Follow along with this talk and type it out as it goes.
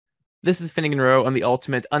This is Finnegan Rowe on the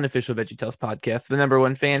ultimate unofficial VeggieTales podcast, the number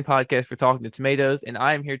one fan podcast for talking to tomatoes. And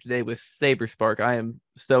I am here today with Saberspark. I am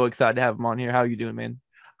so excited to have him on here. How are you doing, man?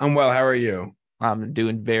 I'm well. How are you? I'm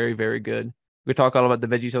doing very, very good. We talk all about the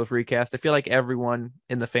VeggieTales recast. I feel like everyone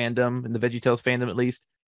in the fandom, in the VeggieTales fandom at least,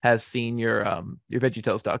 has seen your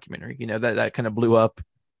VeggieTales documentary. You know, that kind of blew up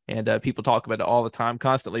and people talk about it all the time,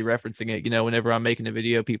 constantly referencing it. You know, whenever I'm making a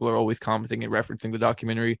video, people are always commenting and referencing the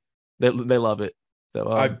documentary. They love it.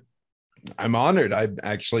 So I I'm honored. I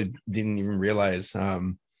actually didn't even realize. I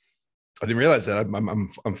didn't realize that.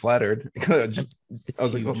 I'm flattered. I was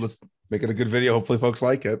like, well, huge. let's make it a good video. Hopefully, folks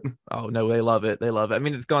like it. Oh no, they love it. They love it. I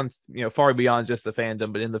mean, it's gone, far beyond just the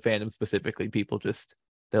fandom, but in the fandom specifically, people just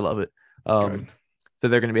they love it. Um, Good. so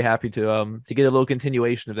they're going to be happy to get a little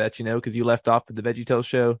continuation of that, because you left off with the VeggieTales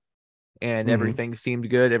show and Hmm. everything seemed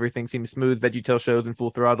good, everything seemed smooth. VeggieTales shows in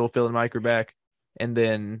full throttle, Phil and Mike are back, and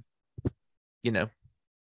then you know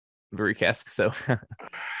the recast. So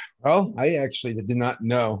Well, I actually did not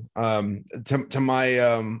know. To my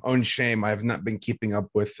own shame, I have not been keeping up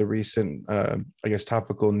with the recent, I guess,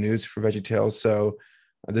 topical news for VeggieTales. So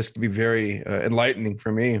this could be very enlightening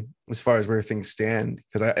for me as far as where things stand.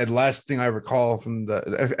 Because the last thing I recall from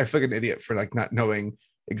I feel like an idiot for like not knowing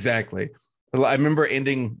exactly. But I remember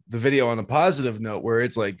ending the video on a positive note where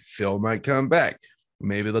it's like Phil might come back.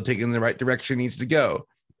 Maybe they'll take it in the right direction it needs to go.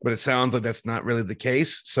 But it sounds like that's not really the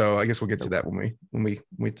case. So I guess we'll get to that when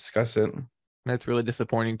we discuss it. that's really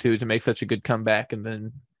disappointing too, to make such a good comeback and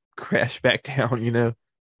then crash back down. Well,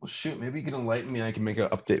 shoot, maybe you can enlighten me. I can make an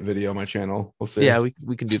update video on my channel. We'll see. Yeah, we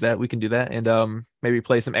can do that. We can do that, and maybe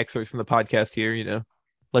play some excerpts from the podcast here.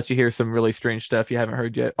 Let you hear some really strange stuff you haven't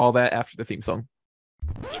heard yet. All that after the theme song.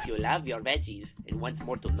 If you love your veggies and want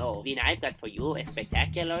more to know, then I've got for you a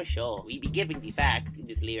spectacular show. We be giving the facts in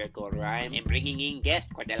this lyrical rhyme and bringing in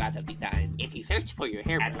guests quite a lot of the time. If you search for your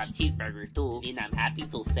hair and love cheeseburgers too, then I'm happy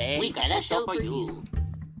to say we got a show for you.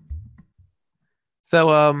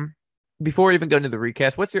 So, before we even go into the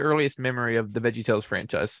recast, what's your earliest memory of the VeggieTales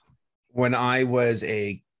franchise? When I was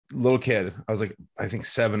a little kid, I was like, I think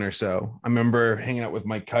 7 or so. I remember hanging out with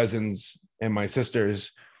my cousins and my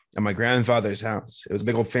sisters at my grandfather's house. It was a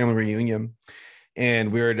big old family reunion.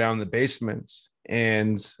 And we were down in the basement.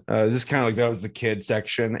 And this kind of like that was the kid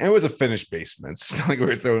section. And it was a finished basement. It's not like we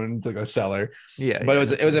were thrown into like a cellar. Yeah, But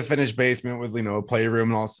yeah. it was a finished basement with a playroom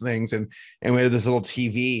and all those things. And we had this little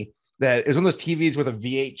TV that it was one of those TVs with a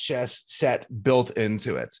VHS set built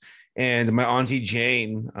into it. And my auntie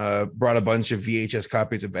Jane brought a bunch of VHS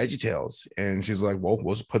copies of VeggieTales, and she's like, "Well,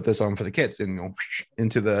 we'll just put this on for the kids." And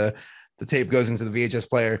into the tape goes into the VHS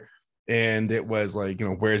player, and it was like,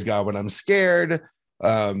 "Where's God when I'm scared?"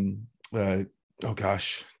 Oh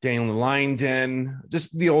gosh, Daniel in the Lion Den,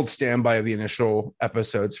 just the old standby of the initial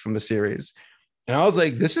episodes from the series. And I was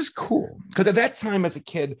like, this is cool. Because at that time, as a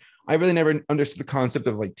kid, I really never understood the concept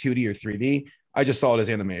of like 2D or 3D. I just saw it as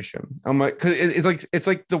animation. I'm like, because it's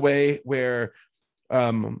like the way where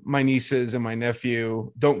my nieces and my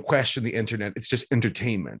nephew don't question the internet. It's just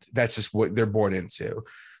entertainment. That's just what they're born into.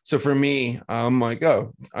 So for me, I'm like,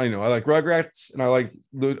 oh, I like Rugrats and I like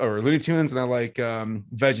Looney Tunes and I like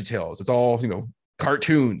VeggieTales. It's all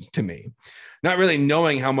cartoons to me, not really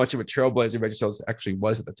knowing how much of a trailblazer VeggieTales actually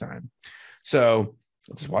was at the time. So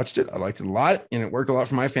I just watched it. I liked it a lot, and it worked a lot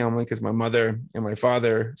for my family because my mother and my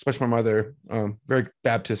father, especially my mother, very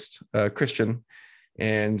Baptist Christian,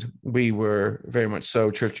 and we were very much so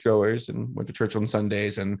churchgoers and went to church on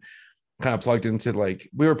Sundays and kind of plugged into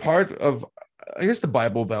we were part of, I guess, the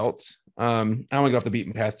Bible Belt. I don't want to get off the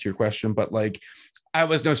beaten path to your question, but I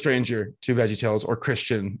was no stranger to VeggieTales or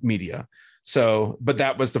Christian media. So, but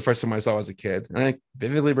that was the first time I saw as a kid. And I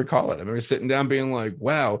vividly recall it. I remember sitting down being like,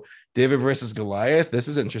 wow, David versus Goliath. This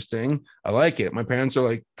is interesting. I like it. My parents are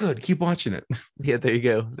like, good, keep watching it. Yeah, there you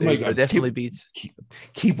go. Oh my It God, definitely beats.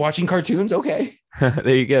 keep watching cartoons. Okay.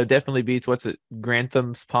 There you go. Definitely beats. What's it?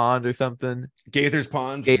 Grantham's Pond or something? Gaither's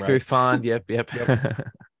Pond. Gaither's Right. Pond. Yep, yep. Yep.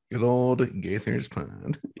 Good old Gaither's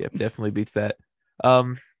Pond. Yep, definitely beats that.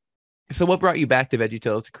 Um, So what brought you back to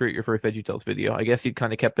VeggieTales to create your first VeggieTales video? I guess you'd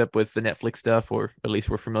kind of kept up with the Netflix stuff, or at least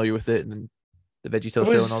were familiar with it, and then the VeggieTales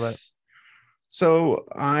show and all that. So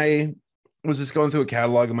I was just going through a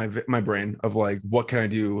catalog in my brain of what can I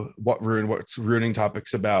do, what's ruining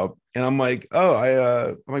topics about, and I'm like,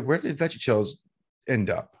 I'm like, where did VeggieTales end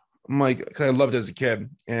up? I'm like, 'cause I loved it as a kid,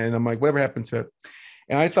 and I'm like, whatever happened to it?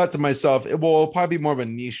 And I thought to myself, it will probably be more of a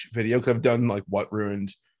niche video because I've done what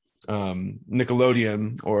ruined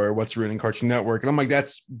Nickelodeon or what's ruining Cartoon Network, and I'm like,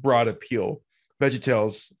 that's broad appeal.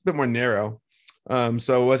 VeggieTales, it's a bit more narrow.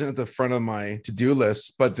 So it wasn't at the front of my to-do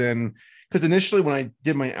list, but then because initially when I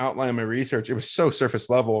did my outline and my research, it was so surface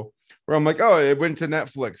level. where I'm like, oh, it went to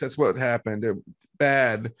Netflix. That's what happened.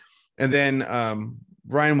 Bad. And then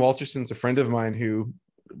Ryan Walterson's a friend of mine who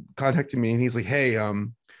contacted me, and he's like, hey,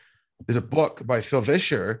 there's a book by Phil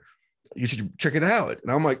Vischer. You should check it out.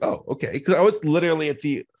 And I'm like, oh, okay. Because I was literally at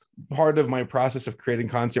the part of my process of creating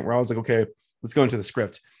content where I was like, okay, let's go into the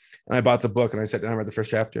script. And I bought the book and I sat down and read the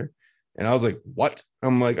first chapter. And I was like, what?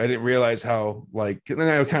 I'm like, I didn't realize how, like, and then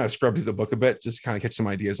I kind of scrubbed through the book a bit, just kind of catch some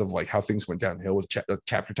ideas of like how things went downhill with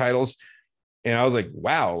chapter titles. And I was like,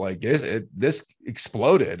 wow, like this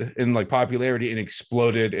exploded in like popularity and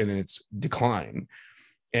exploded in its decline.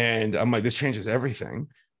 And I'm like, this changes everything.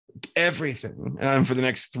 And for the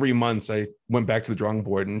next 3 months, I went back to the drawing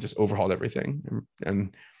board and just overhauled everything.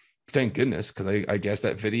 And thank goodness, because I guess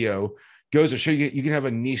that video goes to show you can have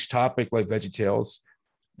a niche topic like VeggieTales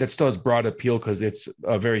that still has broad appeal because it's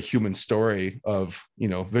a very human story of,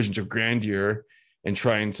 visions of grandeur and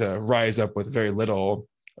trying to rise up with very little,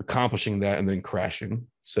 accomplishing that and then crashing.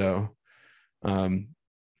 So, but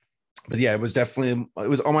yeah, it was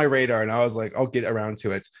on my radar, and I was like, I'll get around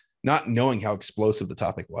to it, not knowing how explosive the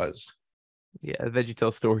topic was. Yeah, the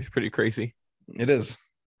VeggieTales story is pretty crazy. It is.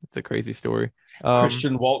 It's a crazy story.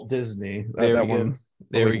 Christian Walt Disney. There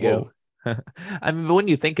we go. I mean, but when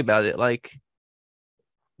you think about it, like,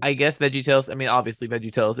 I guess VeggieTales, I mean, obviously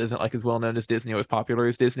VeggieTales isn't like as well known as Disney or as popular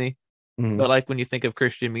as Disney. Mm-hmm. But like when you think of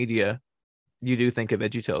Christian media, you do think of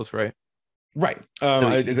VeggieTales, right? Right.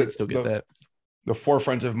 I still get that. The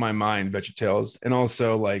forefront of my mind, VeggieTales, and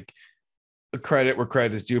also like credit where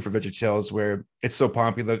credit is due for VeggieTales, where it's so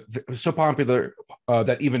popular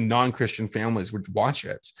that even non-Christian families would watch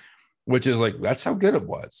it, which is like, that's how good it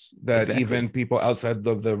was, that exactly. Even people outside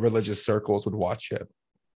of the religious circles would watch it.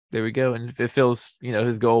 There we go. And if it feels,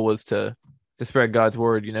 his goal was to spread God's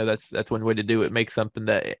word, that's one way to do it. Make something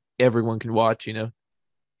that everyone can watch, right?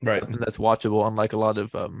 Something that's watchable, unlike a lot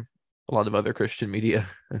of other Christian media.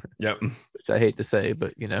 Yep. Which I hate to say,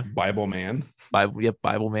 but Bible Man.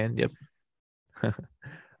 Bible Man. Yep.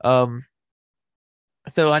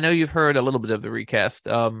 So I know you've heard a little bit of the recast.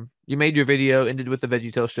 You made your video, ended with the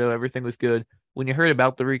VeggieTales show. Everything was good. When you heard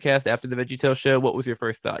about the recast after the VeggieTales show, what was your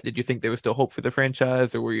first thought? Did you think there was still hope for the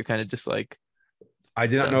franchise, or were you kind of just like? I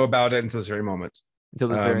did not know about it until this very moment. Until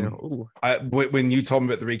this very moment. When you told me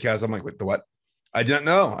about the recast, I'm like, wait, the what? I didn't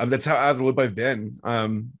know. That's how out of the loop I've been.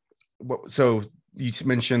 So you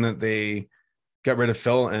mentioned that they got rid of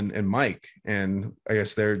Phil and Mike, and I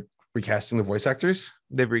guess they're recasting the voice actors.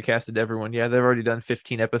 They've recasted everyone. Yeah, they've already done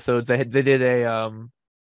 15 episodes. They did a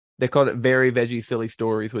they called it Very Veggie Silly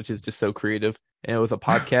Stories, which is just so creative. And it was a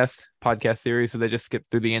podcast series, so they just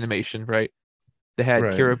skipped through the animation, right? They had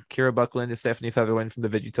Kira Buckland and Stephanie Sutherland from the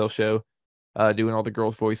VeggieTales show doing all the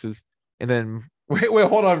girls' voices. And then wait,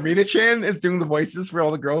 hold on. Rita Chan is doing the voices for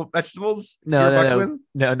all the girl vegetables? No,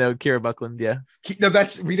 Kira Buckland, yeah. No,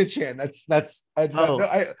 that's Rita Chan. We're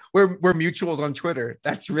mutuals on Twitter.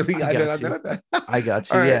 That's really I don't know that. I got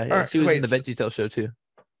you. Yeah. She was in the VeggieTales show too.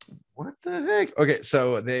 What the heck? Okay,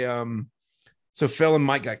 so they so Phil and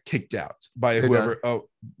Mike got kicked out by whoever. Oh,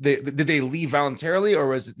 did they leave voluntarily,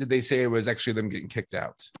 or did they say it was actually them getting kicked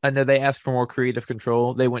out? I know they asked for more creative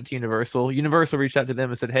control. They went to Universal. Universal reached out to them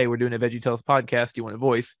and said, "Hey, we're doing a VeggieTales podcast. Do you want a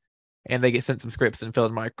voice?" And they get sent some scripts, and Phil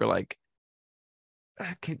and Mike were like,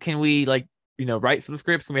 "Can we write some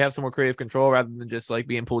scripts? Can we have some more creative control rather than just like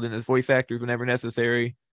being pulled in as voice actors whenever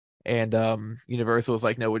necessary?" And Universal was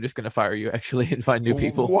like, "No, we're just going to fire you actually and find new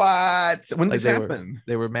people." What? When did this happen?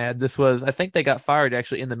 They were mad. This was, I think they got fired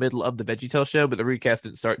actually in the middle of the VeggieTales show, but the recast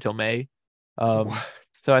didn't start till May. So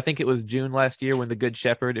I think it was June last year when the Good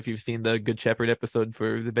Shepherd, if you've seen the Good Shepherd episode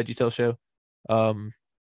for the VeggieTales show,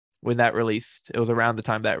 when that released, it was around the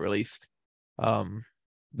time that released,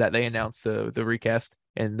 that they announced the recast,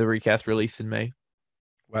 and the recast released in May.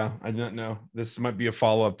 Wow, I didn't know. This might be a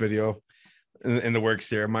follow-up video in the works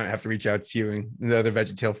here. I might have to reach out to you and the other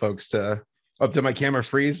VeggieTale folks to up to my camera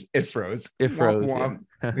freeze. It froze. Womp,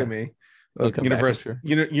 yeah. Look at me.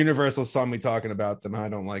 Universal saw me talking about them. I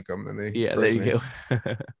don't like them. And they there you go.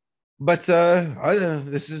 But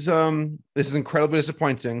this is incredibly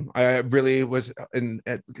disappointing. I really was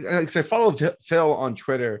because I followed Phil on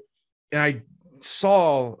Twitter, and I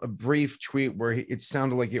saw a brief tweet where it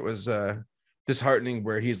sounded like it was disheartening,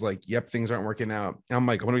 where he's like, "Yep, things aren't working out." And I'm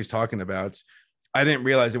like, "What are he talking about?" I didn't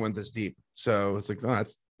realize it went this deep. So it's like, oh,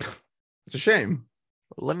 it's a shame.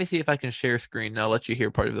 Let me see if I can share screen. I'll let you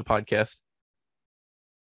hear part of the podcast.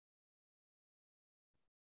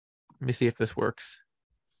 Let me see if this works.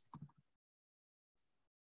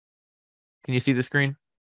 Can you see the screen?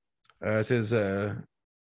 It says, I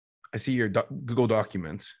see your Google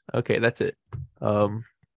Documents. Okay, that's it. Let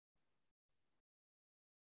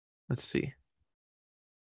Let's see.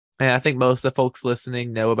 And I think most of the folks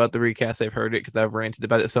listening know about the recast. They've heard it because I've ranted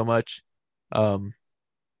about it so much. But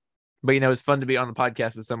it's fun to be on the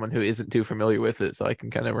podcast with someone who isn't too familiar with it, so I can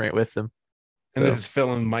kind of rant with them. And this is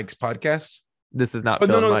Phil and Mike's podcast? This is not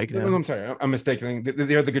Phil and Mike. No, I'm sorry. I'm mistaken.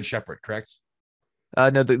 They're the Good Shepherd, correct?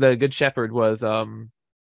 No, the Good Shepherd was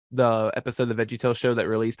the episode of the VeggieTales show that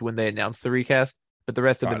released when they announced the recast. But the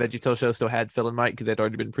rest of the VeggieTales show still had Phil and Mike because they'd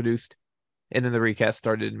already been produced. And then the recast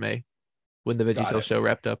started in May when the VeggieTales show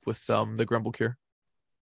wrapped up with the Grumble Cure.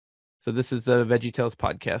 So this is a VeggieTales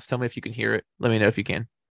podcast. Tell me if you can hear it. Let me know if you can.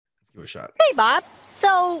 Let's give it a shot. Hey, Bob.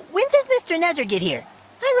 So when does Mr. Nezzer get here?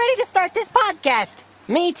 I'm ready to start this podcast.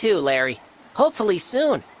 Me too, Larry. Hopefully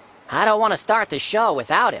soon. I don't want to start the show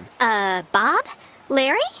without him. Bob?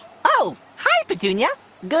 Larry? Oh, hi, Petunia.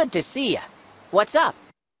 Good to see ya. What's up?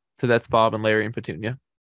 So that's Bob and Larry and Petunia.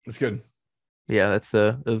 That's good. Yeah, those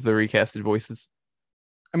are the recasted voices.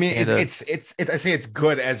 I mean, it's I say it's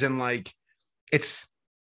good as in like it's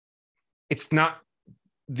not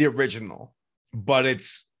the original, but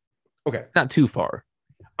it's okay. Not too far.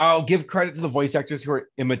 I'll give credit to the voice actors who are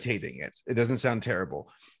imitating it. It doesn't sound terrible.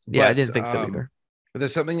 Yeah, I didn't think so either. But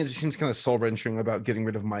there's something that just seems kind of soul-wrenching about getting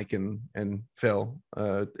rid of Mike and Phil.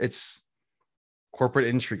 It's corporate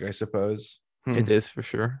intrigue, I suppose. It is for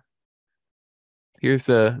sure. Here's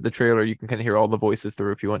the trailer. You can kind of hear all the voices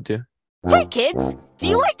through if you want to. Hey, kids. Do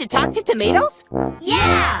you like to talk to tomatoes?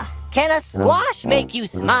 Yeah! Can a squash make you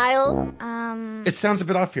smile? It sounds a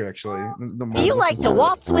bit off here, actually. Do you like to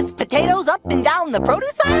waltz with potatoes up and down the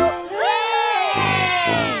produce aisle?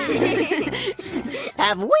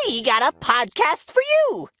 Have we got a podcast for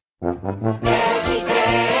you? I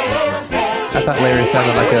thought Larry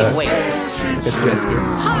sounded like Wait. a jester.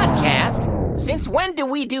 Podcast? Since when do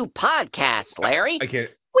we do podcasts, Larry? I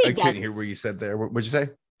can't hear what you said there. What'd you say?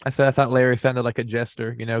 I thought Larry sounded like a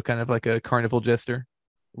jester, kind of like a carnival jester.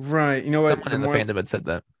 Right. You know what? Someone in the fandom had said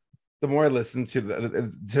that. The more I listen to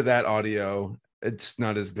that audio, it's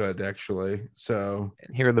not as good, actually. So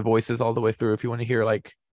and hear the voices all the way through if you want to hear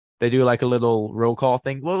they do like a little roll call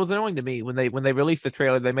thing. What was annoying to me when they released the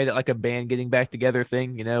trailer, they made it like a band getting back together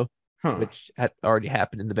thing, which had already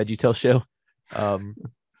happened in the VeggieTales show.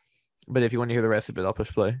 But if you want to hear the rest of it, I'll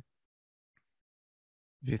push play.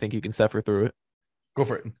 If you think you can suffer through it, go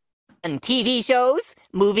for it. And TV shows,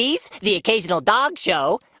 movies, the occasional dog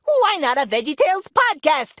show. Why not a VeggieTales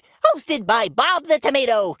podcast hosted by Bob the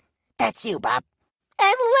Tomato? That's you, Bob.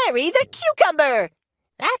 And Larry the Cucumber.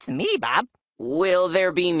 That's me, Bob. Will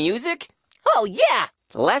there be music? Oh, yeah.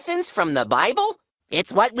 Lessons from the Bible?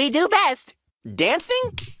 It's what we do best. Dancing?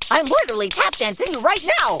 I'm literally tap dancing right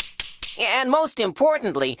now. And most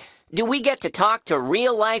importantly, do we get to talk to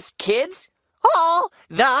real-life kids? All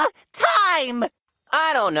the time.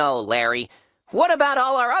 I don't know, Larry. What about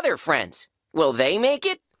all our other friends? Will they make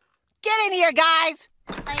it? Get in here, guys.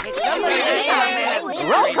 Roll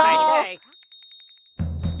Roll call.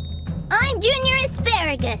 I'm Junior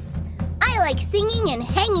Asparagus. I like singing and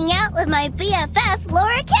hanging out with my BFF,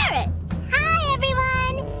 Laura Carrot. Hi,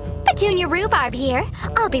 everyone. Petunia Rhubarb here.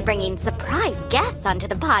 I'll be bringing surprise guests onto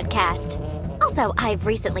the podcast. Also, I've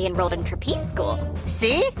recently enrolled in trapeze school.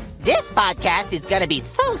 See? This podcast is gonna be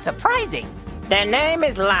so surprising. The name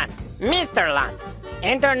is Land, Mr. Land.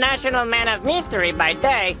 International Man of Mystery by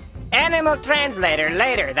day, animal translator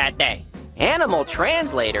later that day. Animal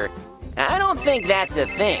translator? I don't think that's a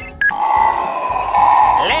thing.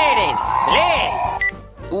 Ladies, please.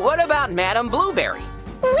 What about Madame Blueberry?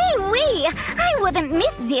 Oui, I wouldn't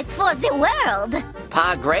miss this for the world.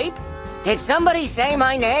 Pa Grape? Did somebody say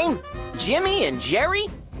my name? Jimmy and Jerry?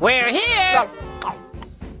 We're here,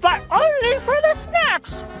 but only for the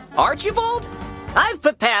snacks. Archibald? I've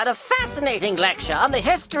prepared a fascinating lecture on the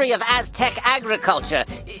history of Aztec agriculture.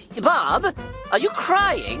 Bob, are you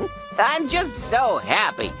crying? I'm just so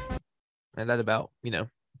happy. And that about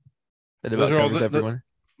Those are all covers everyone.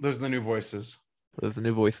 Those are the new voices. Those are the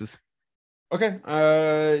new voices. Okay.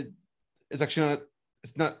 It's actually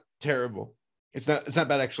not terrible. It's not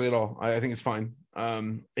bad actually at all. I think it's fine.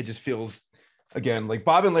 It just feels again like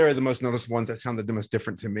Bob and Larry are the most noticeable ones that sounded the most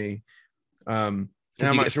different to me. And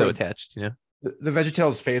I'm not sure so attached, The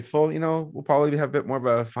VeggieTales faithful, will probably have a bit more of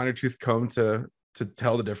a finer tooth comb to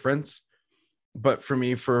tell the difference. But for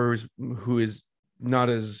me, who is not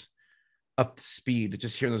as up to speed,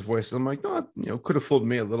 just hearing those voices, I'm like, no, could have fooled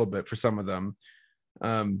me a little bit for some of them.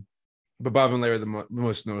 But Bob and Larry are the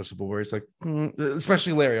most noticeable, where it's like,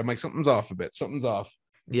 especially Larry, I'm like, something's off a bit. Something's off.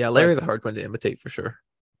 Yeah, Larry's a hard one to imitate for sure.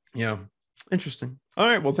 Yeah. Interesting. All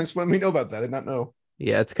right. Well, thanks for letting me know about that. I did not know.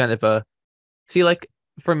 Yeah, it's kind of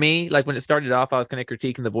for me, when it started off, I was kind of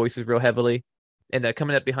critiquing the voices real heavily. And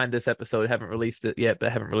coming up behind this episode, I haven't released it yet, but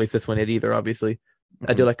I haven't released this one yet either, obviously.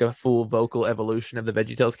 I do like a full vocal evolution of the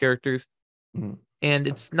VeggieTales characters. And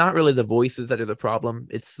it's not really the voices that are the problem.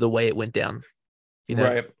 It's the way it went down. You know?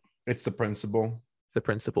 Right. It's the principle. It's the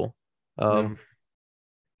principle. So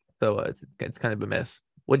it's kind of a mess.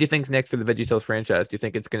 What do you think's next for the VeggieTales franchise? Do you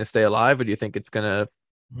think it's going to stay alive, or do you think it's going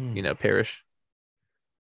to, perish?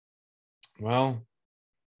 Well,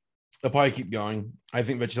 it'll probably keep going. I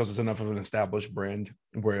think VeggieTales is enough of an established brand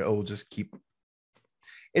where it'll just keep.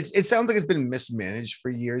 It sounds like it's been mismanaged for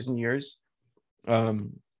years and years,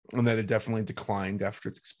 and that it definitely declined after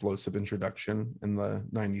its explosive introduction in the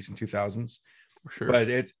 90s and 2000s. For sure. But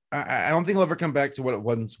I don't think it'll ever come back to what it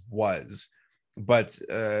once was. But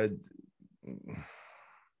I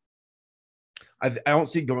don't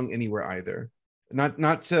see it going anywhere either.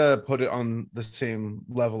 Not to put it on the same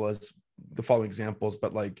level as the following examples,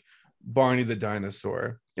 but like Barney the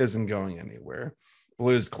dinosaur isn't going anywhere.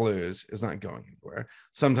 Blue's Clues is not going anywhere.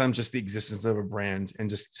 Sometimes just the existence of a brand and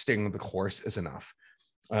just staying with the course is enough.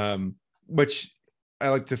 Which I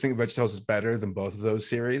like to think VeggieTales is better than both of those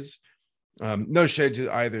series. No shade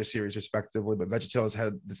to either series respectively, but VeggieTales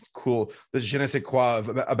had this je ne sais quoi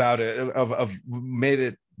about it, of made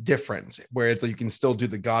it different, where it's like you can still do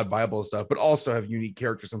the God Bible stuff, but also have unique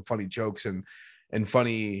characters and funny jokes and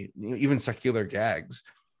funny, even secular gags.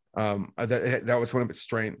 That was one of its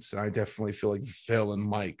strengths, and I definitely feel like Phil and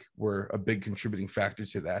Mike were a big contributing factor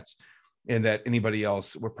to that, and that anybody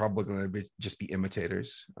else were probably going to just be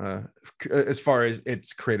imitators as far as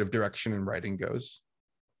its creative direction and writing goes.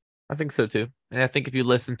 I think so too. And I think if you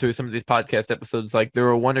listen through some of these podcast episodes, like there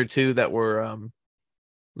were one or two that were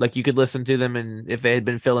like you could listen to them, and if they had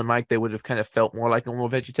been Phil and Mike, they would have kind of felt more like normal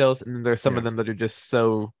VeggieTales. And then there's some of them that are just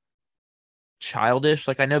so childish.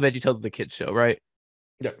 Like I know VeggieTales is a kid's show, right?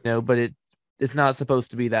 Yeah. But it's not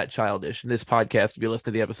supposed to be that childish. And this podcast, if you listen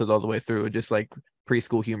to the episodes all the way through, it's just like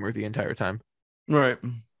preschool humor the entire time. Right.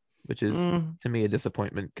 Which is to me a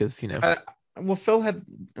disappointment because well, Phil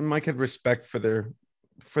and Mike had respect for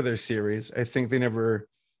their series. I think they never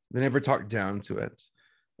talked down to it.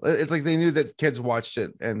 It's like they knew that kids watched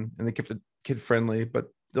it and they kept it kid friendly, but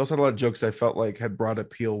they also had a lot of jokes I felt like had broad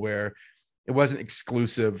appeal where it wasn't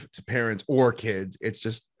exclusive to parents or kids. It's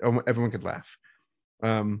just everyone could laugh.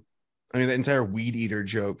 I mean, the entire weed eater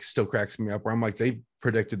joke still cracks me up, where I'm like, they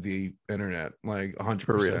predicted the internet like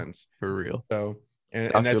 100%. For real. So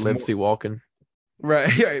and Dr. that's Livesey walking.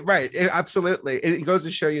 Right. Absolutely. It goes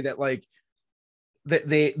to show you that like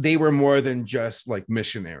they were more than just like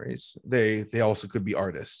missionaries. They also could be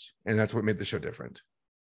artists, and that's what made the show different.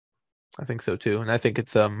 I think so too. And I think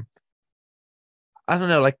it's I don't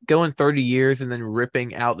know, like going 30 years and then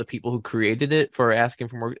ripping out the people who created it for asking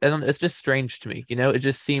for more. It's just strange to me, It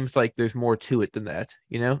just seems like there's more to it than that,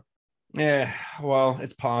 Yeah, well,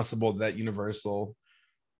 it's possible that Universal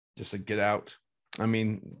just like get out. I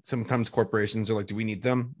mean, sometimes corporations are like, do we need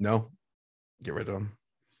them? No, get rid of them.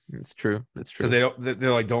 It's true. It's true. Because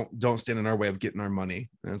they're like, don't stand in our way of getting our money.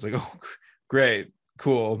 And it's like, oh, great,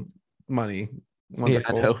 cool, money,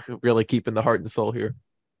 wonderful. Yeah, I know. Really keeping the heart and soul here.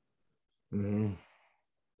 Mm-hmm.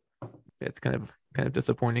 It's kind of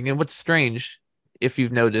disappointing. And what's strange, if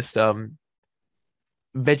you've noticed,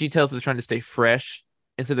 VeggieTales is trying to stay fresh,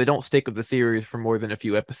 and so they don't stick with the series for more than a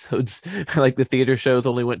few episodes. Like the theater shows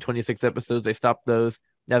only went 26 episodes. They stopped those.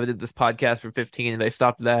 Now they did this podcast for 15, and they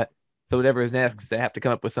stopped that. So whatever is next, they have to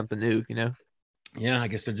come up with something new, Yeah, I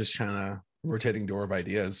guess they're just kind of rotating door of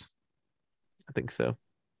ideas. I think so.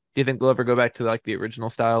 Do you think they'll ever go back to like the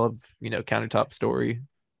original style of, countertop story?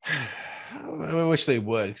 I wish they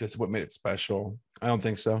would, because that's what made it special. I don't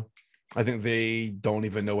think so. I think they don't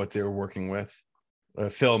even know what they were working with.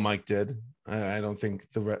 Phil and Mike did. I don't think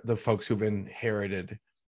the folks who've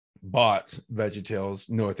bought VeggieTales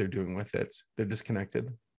know what they're doing with it. They're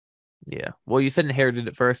disconnected. Yeah. Well, you said inherited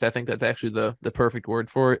at first. I think that's actually the perfect word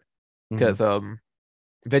for it, because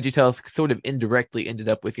VeggieTales sort of indirectly ended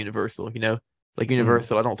up with Universal. Like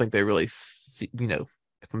Universal. I don't think they really,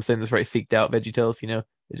 if I'm saying this right, seeked out VeggieTales.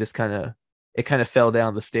 It just kind of fell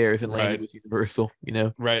down the stairs and landed with Universal.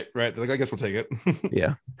 Right. They're like, I guess we'll take it.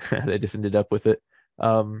 Yeah, they just ended up with it.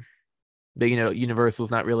 But Universal's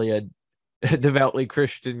not really a devoutly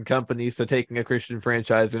Christian company, so taking a Christian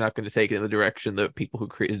franchise, they're not going to take it in the direction that people who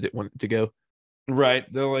created it wanted to go.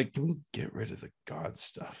 Right. They're like, can we get rid of the God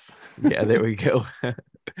stuff? Yeah, there we go.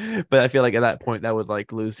 But I feel like at that point that would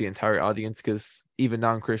like lose the entire audience, because even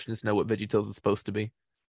non-Christians know what VeggieTales is supposed to be.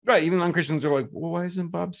 Right. Even non-Christians are like, well, why isn't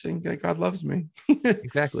Bob saying that God loves me?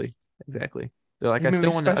 Exactly. They're like, I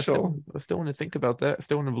still want to think about that. I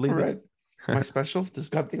still want to believe it. Am I special? Does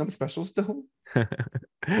God think I'm special still?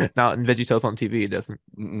 Not in VeggieTales on TV, it doesn't.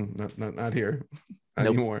 Not here. Not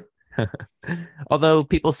Nope. anymore. Although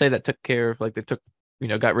people say that took care of, like, they took,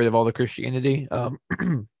 got rid of all the Christianity,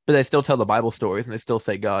 but they still tell the Bible stories and they still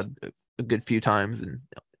say God a good few times, and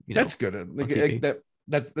That's good.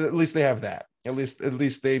 That's at least they have that. At least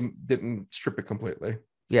they didn't strip it completely.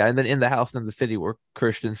 Yeah, and then In the House and the City were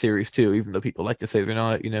Christian series too, even though people like to say they're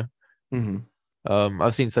not. Mm-hmm.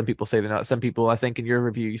 I've seen some people say they're not. Some people, I think, in your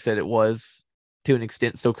review, you said it was to an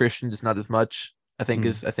extent still Christian, just not as much. I think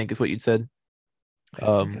is what you'd said.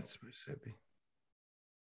 I think that's what I said.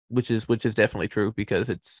 Which is definitely true, because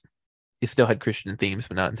it still had Christian themes,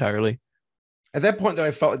 but not entirely. At that point, though,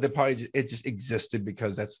 I felt like it just existed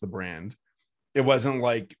because that's the brand. It wasn't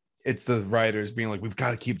like it's the writers being like, we've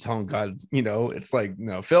got to keep telling God. It's like,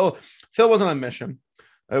 no, Phil wasn't on a mission.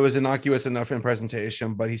 It was innocuous enough in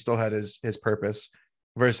presentation, but he still had his purpose.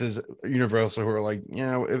 Versus Universal, who are like,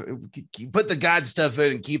 put the God stuff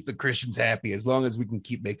in and keep the Christians happy as long as we can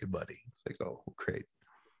keep making money. It's like, oh, great.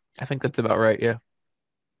 I think that's about right. Yeah,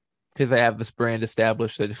 because they have this brand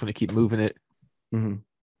established, they just want to keep moving it. Mm-hmm.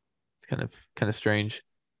 It's kind of strange.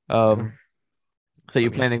 So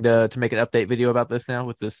you're planning to make an update video about this now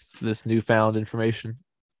with this newfound information?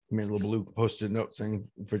 I mean, Little Blue posted a note saying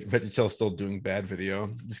VeggieTales still doing bad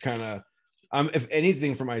video. Just kind of, if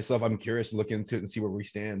anything for myself, I'm curious to look into it and see where we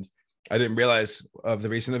stand. I didn't realize of the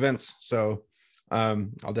recent events, so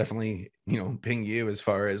I'll definitely ping you as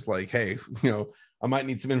far as like, hey, I might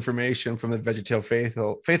need some information from the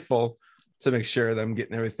VeggieTale faithful to make sure that I'm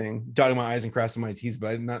getting everything, dotting my I's and crossing my T's. But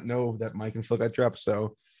I did not know that Mike and Phil got dropped,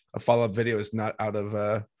 so a follow-up video is not out of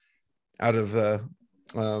the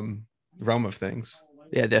realm of things.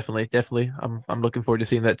 Yeah, definitely. I'm looking forward to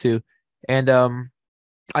seeing that too. And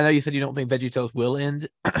I know you said you don't think VeggieTales will end,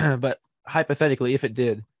 but hypothetically, if it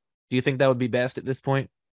did, do you think that would be best at this point,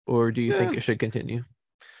 or do you think it should continue?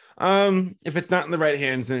 If it's not in the right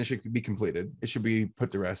hands, then it should be completed. It should be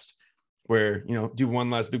put to rest. Where do one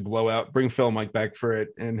last big blowout, bring Phil and Mike back for it,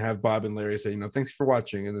 and have Bob and Larry say, thanks for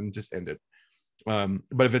watching, and then just end it.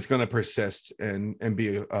 But if it's going to persist and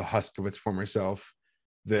be a husk of its former self,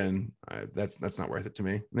 then that's not worth it to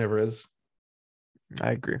me. Never is.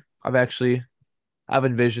 I agree. I've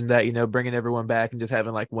envisioned that, bringing everyone back and just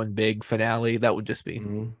having like one big finale. That would just be,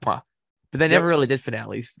 But they never really did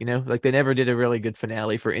finales, like they never did a really good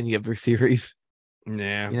finale for any of their series.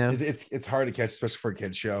 Yeah, it's hard to catch, especially for a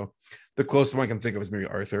kid's show. The closest one I can think of is maybe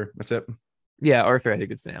Arthur. That's it. Yeah, Arthur had a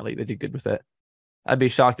good finale. They did good with that. I'd be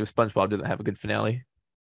shocked if SpongeBob doesn't have a good finale.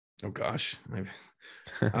 Oh gosh,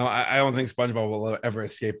 I don't think SpongeBob will ever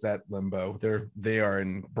escape that limbo. They are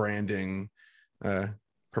in branding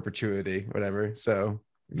perpetuity, whatever. So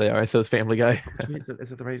they are. So is Family Guy. Is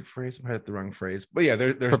it the right phrase? I had the wrong phrase, but yeah,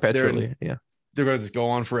 they're perpetually. They're going to just go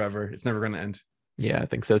on forever. It's never going to end. Yeah, I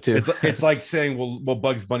think so too. It's like saying, will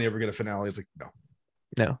Bugs Bunny ever get a finale? It's like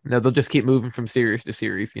no, they'll just keep moving from series to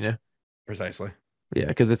series. Precisely. Yeah,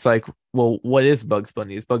 because it's like, well, what is Bugs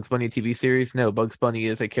Bunny? Is Bugs Bunny a TV series? No, Bugs Bunny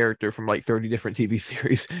is a character from like 30 different TV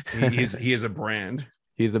series. He is a brand.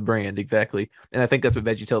 He's a brand, exactly. And I think that's what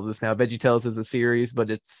VeggieTales is now. VeggieTales is a series, but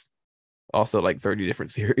it's also like 30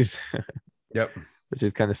 different series. Yep. Which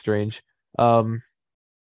is kind of strange. Now,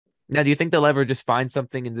 do you think they'll ever just find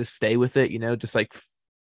something and just stay with it? Just like,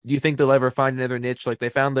 do you think they'll ever find another niche? Like they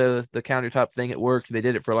found the countertop thing, it worked. They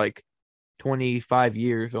did it for like 25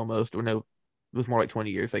 years almost, or no, it was more like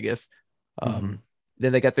 20 years, I guess. Then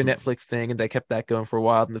they got their Netflix thing and they kept that going for a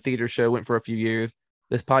while. And the theater show went for a few years.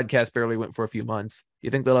 This podcast barely went for a few months. Do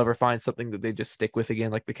you think they'll ever find something that they just stick with again,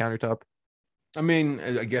 like the countertop? I mean,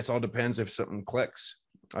 I guess all depends if something clicks.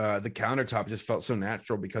 The countertop just felt so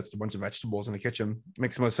natural because it's a bunch of vegetables in the kitchen.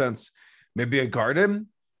 Makes the most sense. Maybe a garden,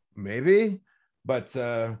 maybe. But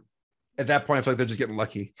at that point, I feel like they're just getting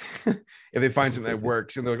lucky. If they find something that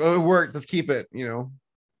works and they're like, oh, it worked, let's keep it,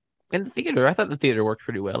 In the theater, I thought the theater worked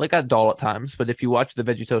pretty well. It got dull at times, but if you watch the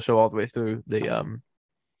VeggieTales show all the way through,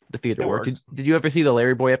 the theater worked. Did you ever see the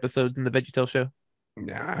Larry Boy episodes in the VeggieTales show?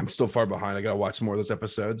 Nah, I'm still far behind. I gotta watch more of those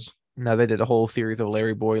episodes. No, they did a whole series of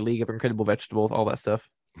Larry Boy, League of Incredible Vegetables, all that stuff.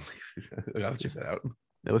 I gotta check that out.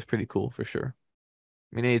 That was pretty cool for sure.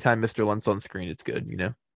 I mean, anytime Mr. Lunt's on screen, it's good,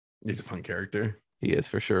 He's a fun character. He is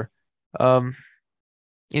for sure. And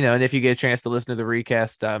if you get a chance to listen to the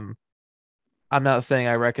recast, I'm not saying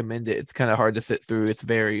I recommend it. It's kind of hard to sit through. It's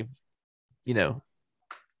very,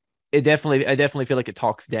 I definitely feel like it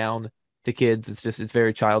talks down to kids. It's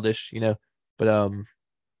very childish, but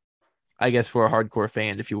I guess for a hardcore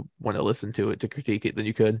fan, if you want to listen to it to critique it, then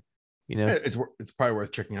you could, It's probably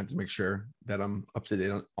worth checking out to make sure that I'm up to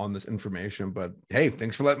date on this information. But hey,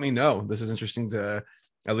 thanks for letting me know. This is interesting to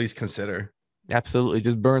at least consider. Absolutely.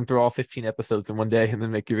 Just burn through all 15 episodes in one day and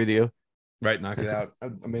then make your video. Right, knock it out. I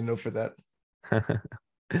made a note for that.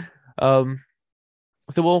 um,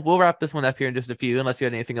 so we'll wrap this one up here in just a few, unless you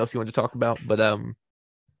had anything else you want to talk about. But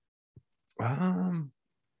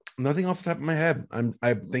nothing off the top of my head.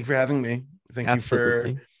 I thank you for having me. Thank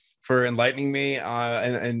absolutely. you for enlightening me.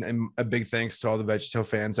 And a big thanks to all the VeggieTales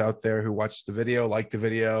fans out there who watched the video, liked the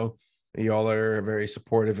video. You all are a very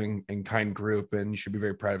supportive and kind group, and you should be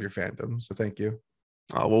very proud of your fandom. So thank you.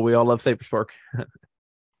 Oh, well, we all love Saberspark.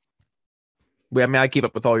 I keep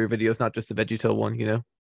up with all your videos, not just the VeggieTales one, you know.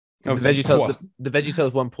 Oh, the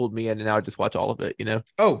VeggieTales one pulled me in, and now I just watch all of it, you know.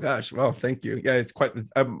 Oh gosh, well, thank you. Yeah, it's quite.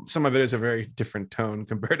 Some of my videos are very different tone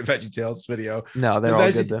compared to VeggieTales video. No, they're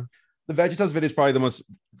all good though. The VeggieTales video is probably the most,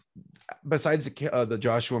 besides the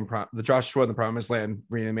Joshua and the Promised Land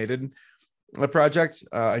reanimated project.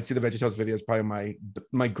 I'd say the VeggieTales video is probably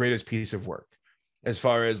my greatest piece of work, as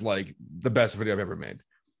far as like the best video I've ever made.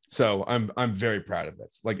 So I'm very proud of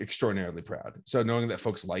it, like extraordinarily proud. So knowing that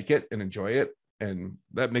folks like it and enjoy it, and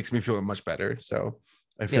that makes me feel much better. So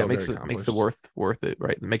I feel makes the worth it,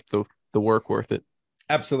 right? Make the work worth it.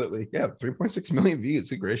 Absolutely, yeah. 3.6 million views.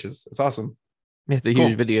 Good gracious, it's awesome. It's a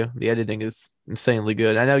huge video. The editing is insanely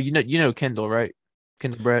good. I know you know Kendall, right?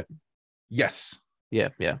 Kendall Brett. Yes. Yeah.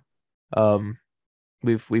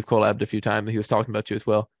 We've collabed a few times. He was talking about you as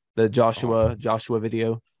well. The Joshua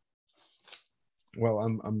video. Well,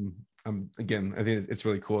 I'm again. I think it's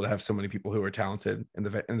really cool to have so many people who are talented in the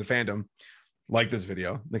fandom like this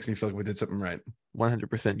video. Makes me feel like we did something right.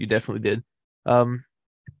 100%. You definitely did. So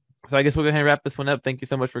I guess we'll go ahead and wrap this one up. Thank you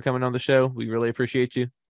so much for coming on the show. We really appreciate you.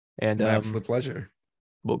 And my absolute pleasure.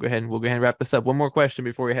 We'll go ahead and wrap this up. One more question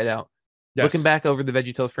before we head out. Yes. Looking back over the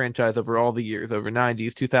VeggieTales franchise over all the years, over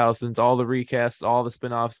 90s, 2000s, all the recasts, all the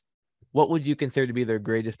spinoffs, what would you consider to be their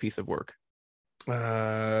greatest piece of work?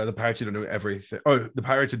 The Pirates Who Don't Do Everything. Oh, the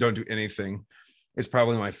Pirates Who Don't Do Anything is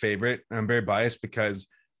probably my favorite. I'm very biased because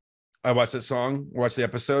I watched that song, watched the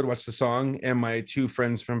episode, watched the song, and my two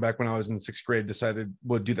friends from back when I was in 6th grade decided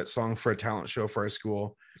we'll do that song for a talent show for our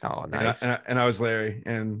school. Oh, nice. And I was Larry,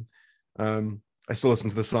 and I still listen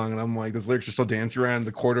to the song, and I'm like, those lyrics are still dancing around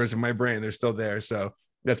the corridors of my brain. They're still there. So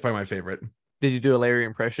that's probably my favorite. Did you do a Larry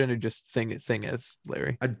impression or just sing as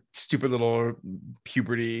Larry? A stupid little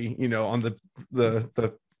puberty, on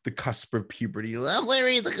the cusp of puberty. I'm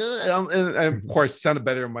Larry, and of course, it sounded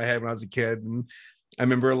better in my head when I was a kid. And I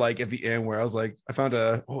remember like at the end where I was like, I found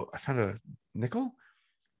a nickel.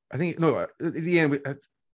 I think no. At the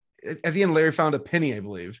end, Larry found a penny, I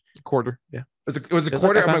believe. A quarter. Yeah. It was a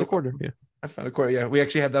quarter. Like I found a quarter. Yeah. I found a quarter. Yeah. We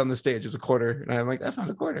actually had that on the stage. It was a quarter. And I'm like, I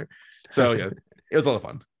found a quarter. So yeah, it was a lot of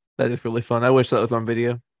fun. That is really fun. I wish that was on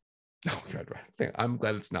video. Oh God, right. I'm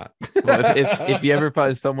glad it's not. Well, if you ever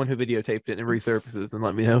find someone who videotaped it and resurfaces, then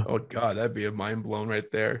let me know. Oh God, that'd be a mind blown right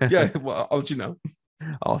there. Yeah, well, I'll let you know.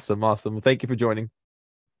 Awesome. Well, thank you for joining.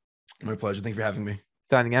 My pleasure. Thank you for having me.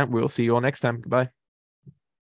 Signing out. We'll see you all next time. Goodbye.